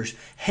shareholders.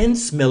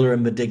 Hence, Miller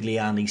and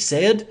Modigliani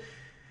said,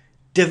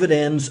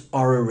 dividends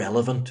are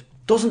irrelevant.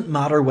 Doesn't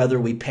matter whether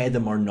we pay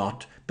them or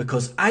not,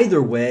 because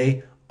either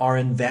way, our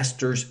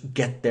investors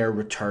get their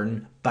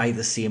return by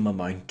the same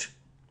amount.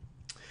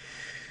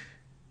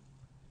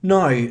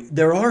 Now,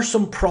 there are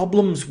some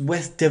problems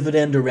with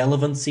dividend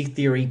irrelevancy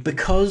theory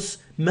because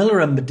Miller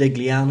and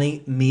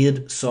Modigliani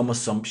made some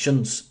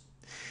assumptions.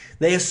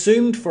 They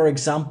assumed, for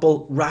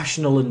example,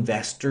 rational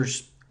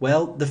investors.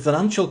 Well, the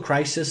financial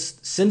crisis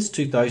since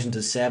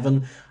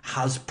 2007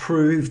 has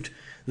proved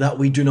that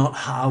we do not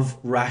have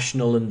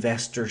rational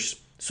investors.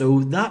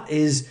 So that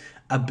is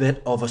a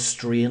bit of a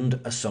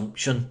strained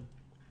assumption.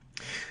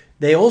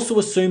 They also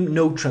assume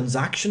no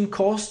transaction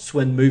costs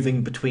when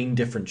moving between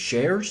different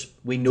shares.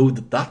 We know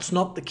that that's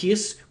not the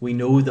case. We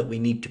know that we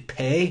need to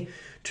pay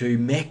to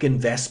make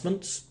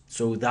investments.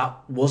 So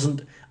that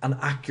wasn't an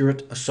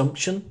accurate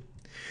assumption.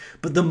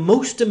 But the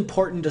most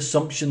important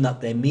assumption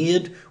that they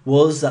made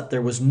was that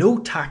there was no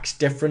tax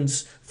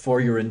difference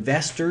for your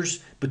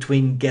investors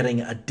between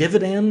getting a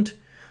dividend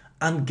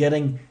and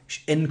getting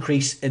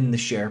increase in the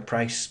share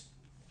price.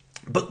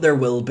 But there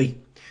will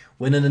be.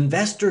 When an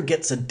investor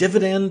gets a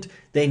dividend,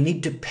 they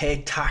need to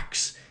pay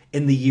tax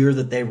in the year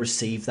that they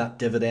receive that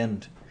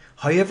dividend.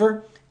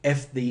 However,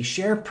 if the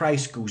share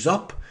price goes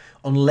up,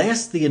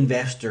 unless the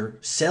investor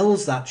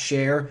sells that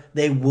share,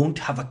 they won't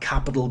have a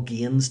capital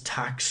gains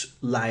tax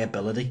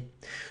liability.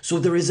 So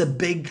there is a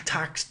big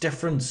tax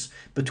difference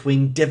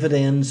between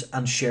dividends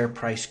and share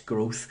price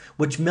growth,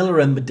 which Miller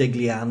and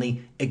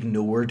Modigliani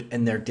ignored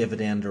in their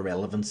dividend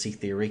irrelevancy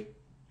theory.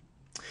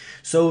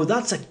 So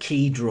that's a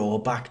key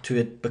drawback to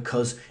it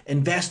because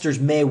investors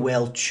may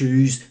well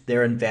choose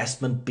their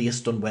investment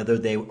based on whether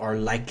they are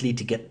likely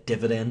to get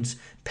dividends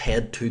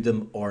paid to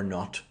them or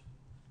not.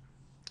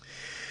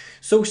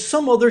 So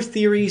some other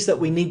theories that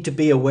we need to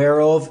be aware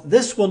of.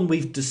 This one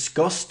we've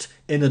discussed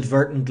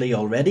inadvertently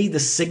already, the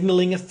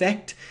signaling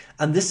effect.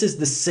 And this is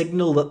the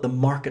signal that the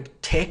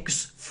market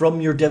takes from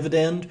your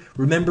dividend.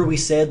 Remember we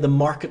said the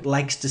market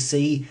likes to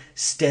see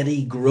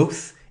steady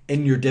growth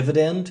in your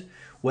dividend.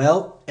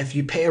 Well, if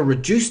you pay a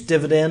reduced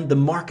dividend, the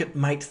market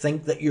might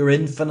think that you're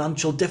in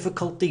financial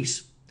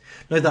difficulties.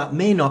 Now that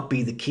may not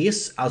be the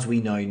case, as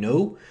we now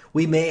know.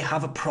 We may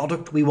have a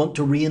product we want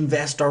to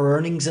reinvest our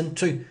earnings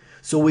into.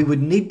 So we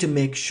would need to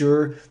make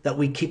sure that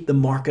we keep the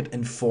market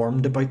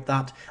informed about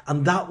that,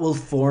 and that will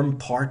form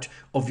part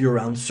of your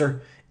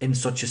answer in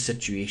such a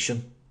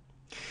situation.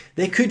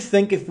 They could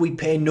think if we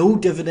pay no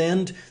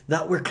dividend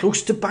that we're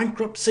close to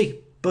bankruptcy,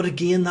 but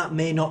again that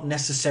may not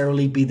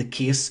necessarily be the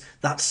case.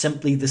 That's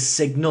simply the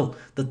signal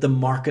that the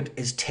market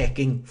is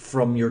taking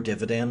from your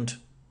dividend.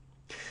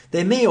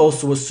 They may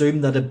also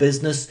assume that a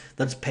business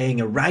that's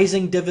paying a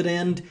rising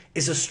dividend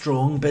is a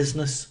strong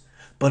business.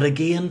 But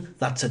again,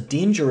 that's a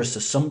dangerous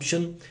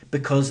assumption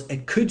because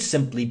it could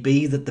simply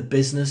be that the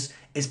business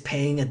is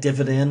paying a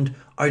dividend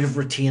out of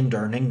retained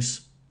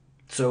earnings.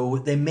 So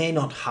they may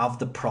not have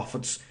the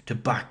profits to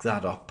back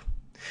that up.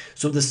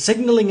 So the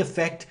signaling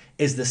effect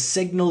is the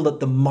signal that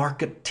the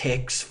market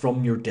takes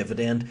from your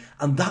dividend,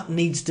 and that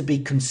needs to be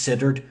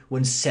considered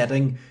when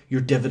setting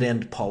your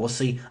dividend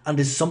policy and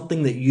is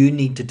something that you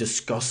need to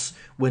discuss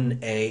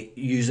when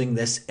using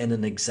this in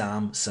an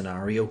exam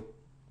scenario.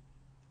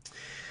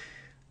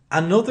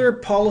 Another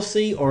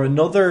policy or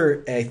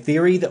another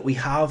theory that we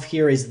have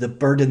here is the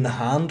bird in the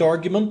hand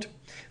argument.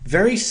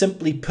 Very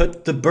simply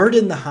put, the bird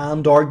in the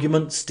hand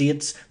argument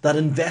states that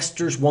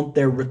investors want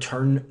their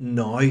return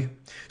now.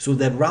 So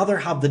they'd rather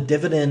have the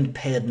dividend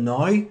paid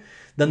now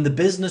than the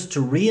business to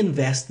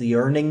reinvest the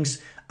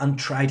earnings and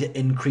try to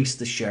increase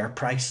the share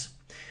price.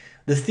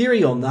 The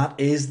theory on that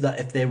is that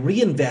if they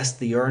reinvest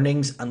the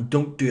earnings and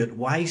don't do it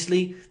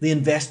wisely, the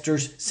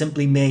investors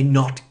simply may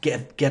not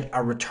get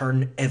a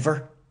return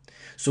ever.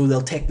 So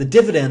they'll take the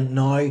dividend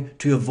now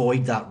to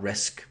avoid that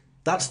risk.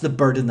 That's the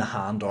bird in the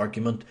hand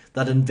argument,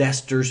 that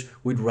investors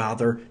would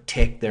rather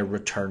take their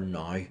return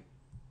now.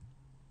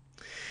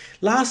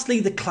 Lastly,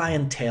 the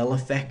clientele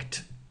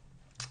effect.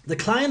 The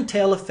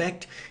clientele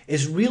effect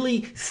is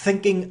really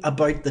thinking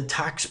about the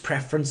tax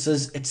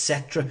preferences,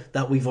 etc.,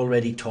 that we've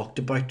already talked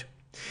about.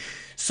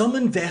 Some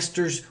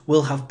investors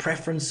will have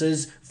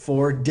preferences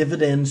for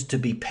dividends to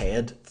be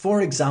paid.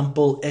 For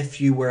example, if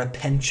you were a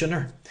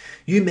pensioner,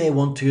 you may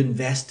want to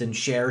invest in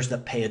shares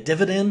that pay a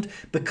dividend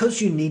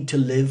because you need to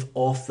live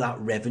off that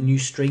revenue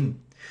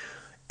stream.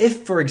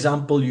 If, for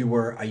example, you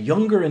were a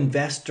younger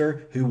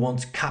investor who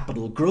wants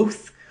capital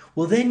growth,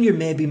 well, then you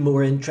may be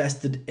more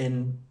interested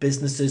in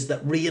businesses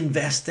that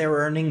reinvest their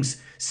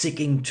earnings,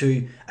 seeking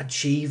to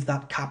achieve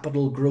that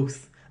capital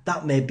growth.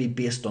 That may be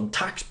based on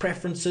tax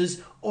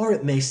preferences, or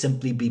it may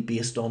simply be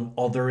based on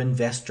other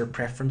investor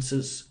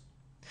preferences.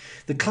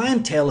 The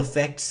clientele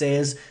effect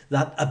says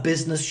that a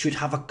business should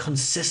have a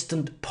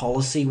consistent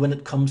policy when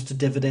it comes to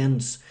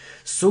dividends,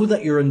 so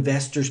that your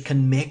investors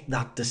can make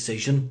that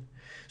decision.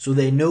 So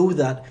they know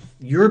that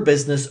your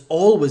business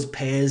always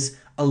pays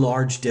a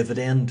large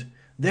dividend.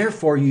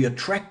 Therefore, you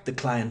attract the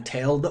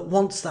clientele that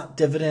wants that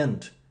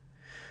dividend.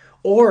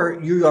 Or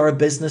you are a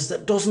business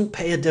that doesn't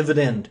pay a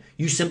dividend.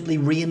 You simply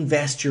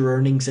reinvest your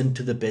earnings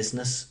into the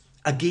business.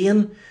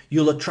 Again,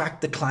 you'll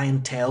attract the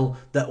clientele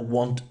that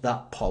want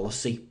that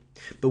policy.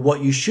 But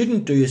what you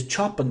shouldn't do is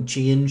chop and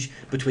change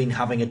between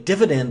having a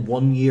dividend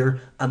one year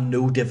and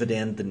no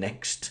dividend the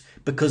next,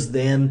 because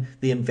then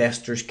the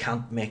investors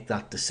can't make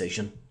that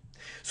decision.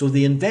 So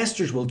the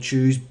investors will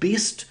choose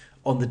based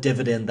on the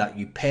dividend that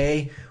you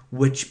pay,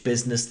 which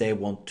business they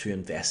want to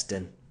invest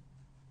in.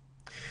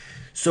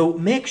 So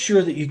make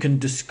sure that you can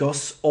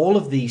discuss all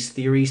of these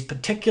theories,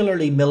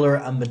 particularly Miller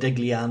and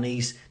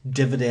Modigliani's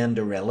dividend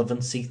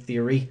irrelevancy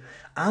theory,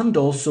 and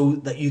also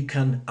that you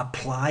can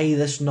apply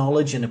this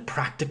knowledge in a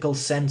practical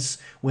sense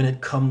when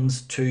it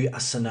comes to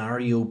a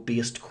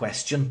scenario-based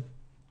question.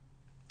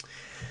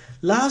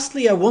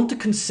 Lastly, I want to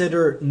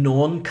consider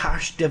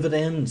non-cash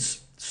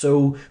dividends.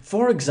 So,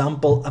 for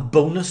example, a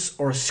bonus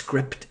or a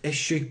scrip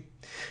issue.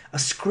 A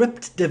scrip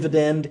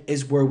dividend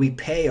is where we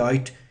pay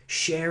out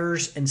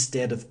shares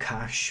instead of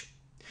cash.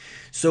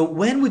 So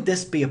when would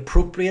this be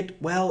appropriate?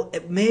 Well,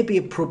 it may be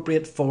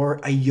appropriate for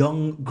a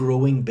young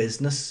growing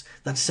business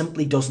that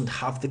simply doesn't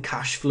have the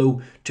cash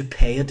flow to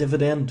pay a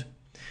dividend.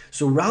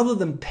 So rather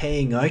than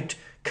paying out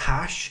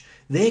cash,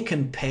 they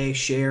can pay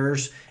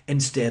shares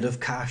instead of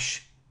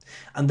cash.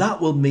 And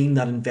that will mean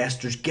that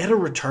investors get a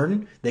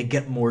return, they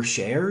get more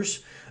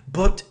shares,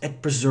 but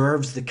it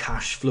preserves the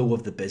cash flow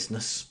of the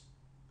business.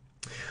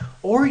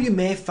 Or you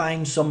may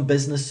find some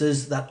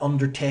businesses that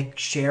undertake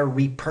share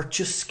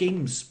repurchase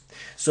schemes.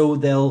 So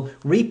they'll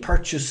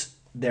repurchase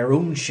their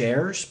own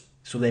shares.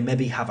 So they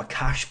maybe have a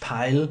cash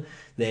pile.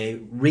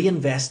 They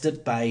reinvest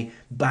it by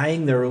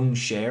buying their own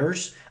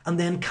shares and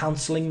then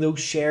cancelling those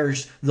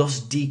shares, thus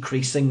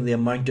decreasing the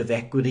amount of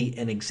equity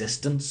in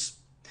existence.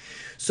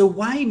 So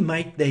why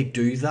might they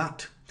do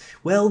that?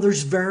 Well,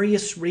 there's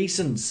various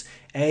reasons.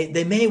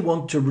 They may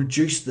want to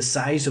reduce the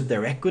size of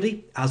their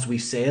equity. As we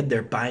said,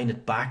 they're buying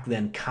it back,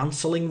 then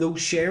cancelling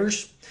those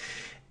shares.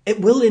 It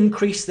will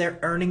increase their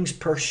earnings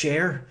per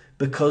share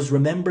because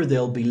remember,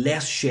 there'll be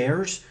less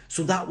shares,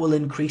 so that will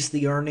increase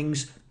the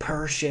earnings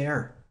per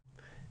share.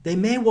 They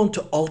may want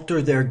to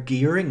alter their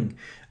gearing,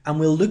 and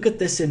we'll look at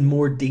this in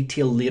more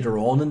detail later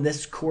on in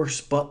this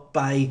course, but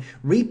by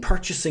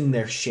repurchasing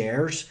their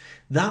shares,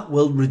 that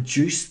will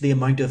reduce the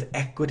amount of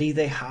equity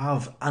they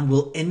have and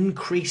will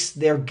increase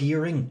their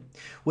gearing,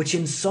 which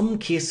in some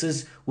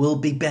cases will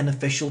be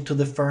beneficial to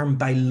the firm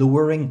by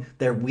lowering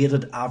their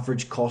weighted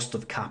average cost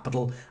of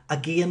capital.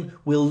 Again,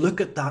 we'll look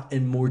at that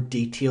in more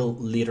detail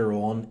later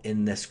on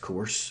in this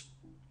course.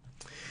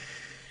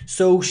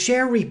 So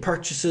share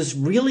repurchases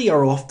really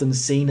are often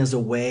seen as a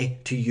way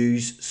to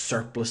use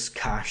surplus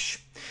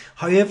cash.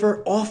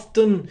 However,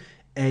 often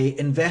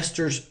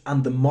investors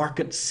and the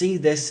market see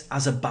this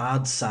as a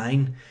bad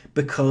sign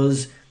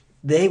because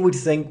they would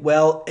think,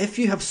 well, if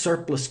you have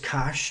surplus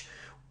cash,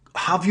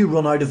 have you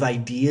run out of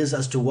ideas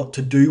as to what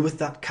to do with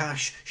that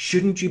cash?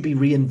 Shouldn't you be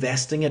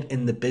reinvesting it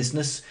in the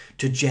business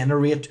to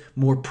generate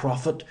more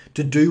profit,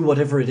 to do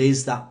whatever it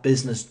is that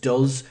business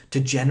does to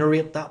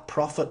generate that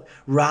profit,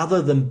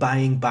 rather than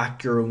buying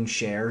back your own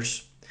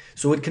shares?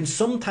 So it can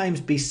sometimes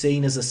be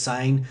seen as a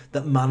sign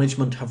that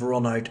management have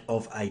run out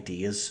of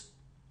ideas.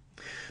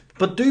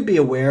 But do be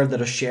aware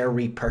that a share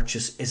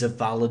repurchase is a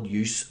valid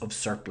use of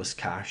surplus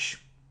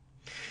cash.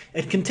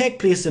 It can take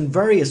place in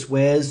various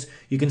ways.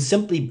 You can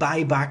simply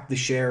buy back the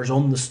shares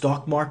on the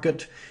stock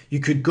market. You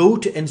could go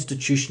to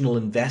institutional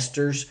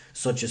investors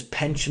such as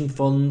pension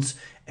funds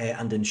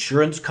and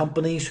insurance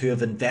companies who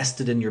have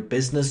invested in your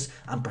business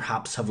and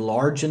perhaps have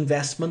large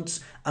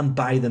investments and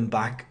buy them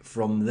back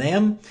from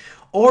them.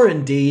 Or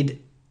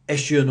indeed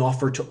issue an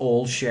offer to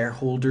all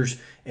shareholders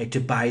to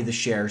buy the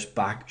shares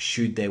back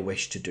should they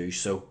wish to do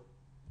so.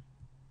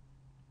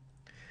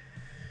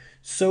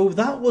 So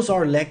that was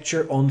our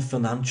lecture on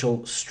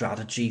financial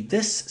strategy.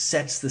 This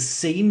sets the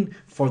scene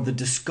for the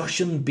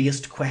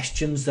discussion-based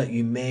questions that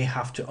you may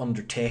have to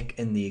undertake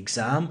in the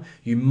exam.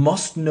 You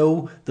must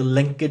know the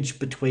linkage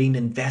between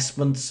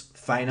investments,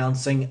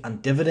 financing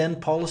and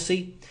dividend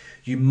policy.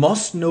 You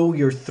must know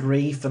your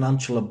 3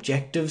 financial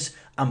objectives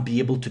and be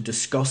able to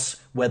discuss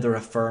whether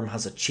a firm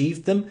has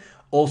achieved them,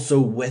 also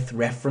with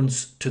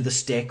reference to the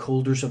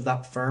stakeholders of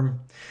that firm.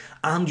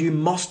 And you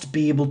must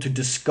be able to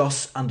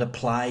discuss and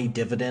apply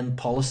dividend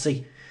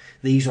policy.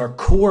 These are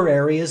core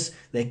areas,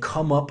 they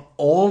come up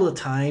all the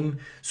time,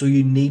 so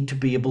you need to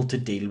be able to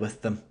deal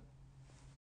with them.